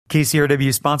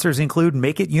KCRW sponsors include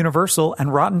Make It Universal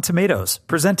and Rotten Tomatoes,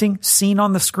 presenting Scene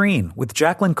on the Screen with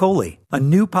Jacqueline Coley, a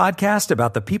new podcast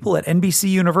about the people at NBC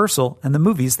Universal and the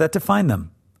movies that define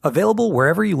them. Available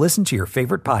wherever you listen to your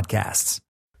favorite podcasts.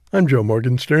 I'm Joe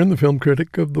Morgenstern, the film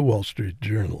critic of The Wall Street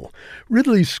Journal.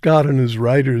 Ridley Scott and his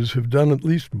writers have done at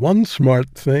least one smart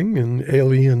thing in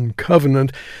Alien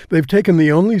Covenant. They've taken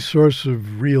the only source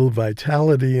of real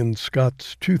vitality in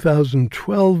Scott's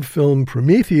 2012 film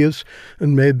Prometheus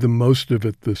and made the most of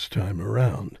it this time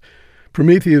around.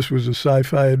 Prometheus was a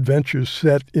sci-fi adventure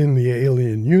set in the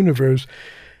Alien universe,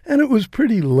 and it was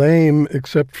pretty lame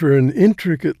except for an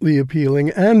intricately appealing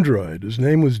android. His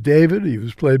name was David, he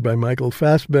was played by Michael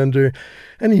Fassbender,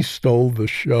 and he stole the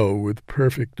show with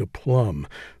perfect aplomb.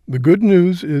 The good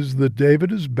news is that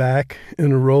David is back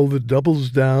in a role that doubles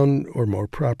down, or more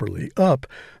properly up,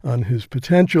 on his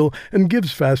potential and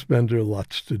gives Fassbender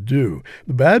lots to do.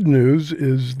 The bad news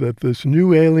is that this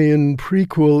new Alien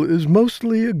prequel is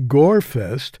mostly a gore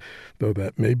fest, though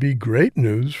that may be great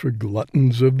news for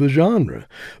gluttons of the genre.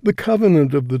 The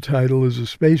Covenant of the title is a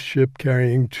spaceship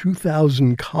carrying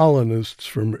 2,000 colonists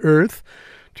from Earth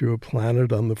to a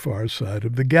planet on the far side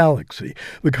of the galaxy.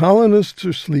 The colonists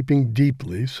are sleeping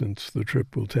deeply, since the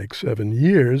trip will take 7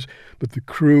 years, but the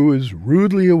crew is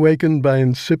rudely awakened by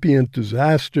incipient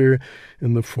disaster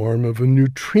in the form of a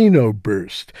neutrino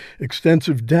burst.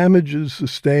 Extensive damage is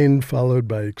sustained, followed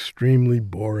by extremely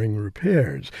boring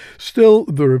repairs. Still,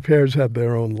 the repairs have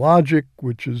their own logic,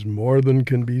 which is more than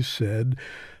can be said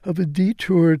of a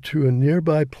detour to a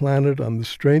nearby planet on the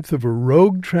strength of a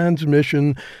rogue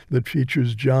transmission that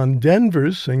features John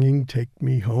Denver singing Take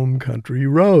Me Home Country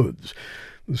Roads.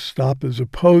 The stop is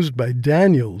opposed by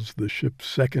Daniels, the ship's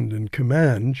second in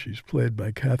command. She's played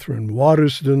by Catherine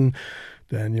Waterston.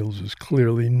 Daniels is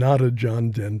clearly not a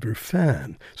John Denver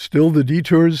fan. Still, the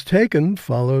detour is taken,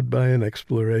 followed by an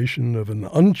exploration of an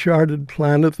uncharted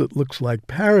planet that looks like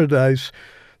paradise,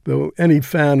 though any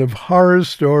fan of horror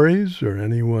stories or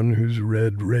anyone who's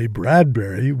read Ray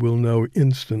Bradbury will know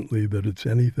instantly that it's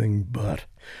anything but.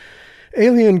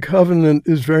 Alien Covenant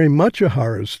is very much a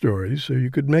horror story, so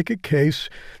you could make a case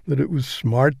that it was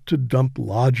smart to dump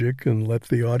logic and let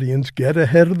the audience get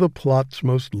ahead of the plot's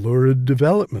most lurid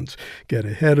developments, get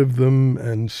ahead of them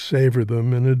and savor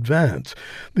them in advance.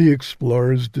 The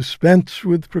explorers dispense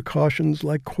with precautions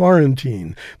like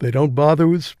quarantine. They don't bother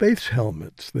with space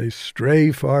helmets. They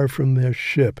stray far from their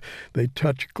ship. They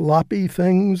touch gloppy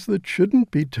things that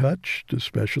shouldn't be touched,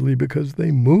 especially because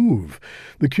they move.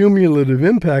 The cumulative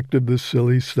impact of this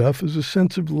silly stuff is a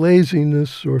sense of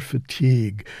laziness or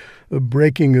fatigue, a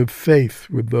breaking of faith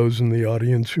with those in the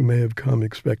audience who may have come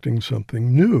expecting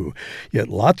something new. Yet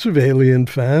lots of Alien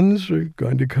fans are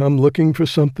going to come looking for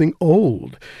something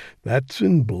old. That's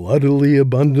in bloodily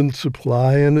abundant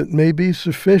supply, and it may be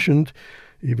sufficient,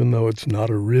 even though it's not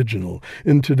original.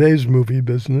 In today's movie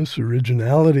business,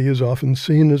 originality is often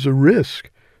seen as a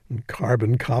risk.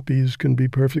 Carbon copies can be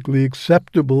perfectly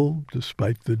acceptable,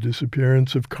 despite the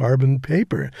disappearance of carbon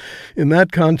paper. In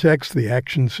that context, the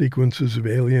action sequences of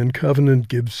Alien Covenant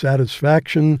give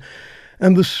satisfaction,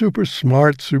 and the super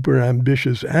smart, super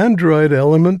ambitious android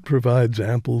element provides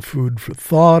ample food for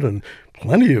thought and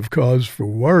plenty of cause for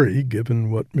worry,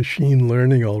 given what machine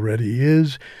learning already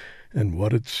is and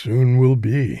what it soon will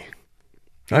be.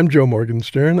 I'm Joe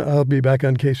Morgenstern. I'll be back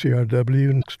on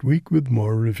KCRW next week with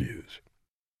more reviews.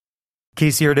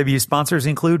 KCRW sponsors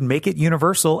include Make It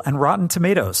Universal and Rotten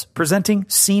Tomatoes, presenting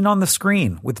Scene on the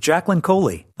Screen with Jacqueline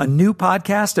Coley, a new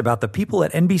podcast about the people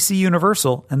at NBC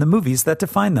Universal and the movies that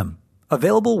define them.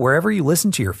 Available wherever you listen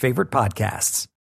to your favorite podcasts.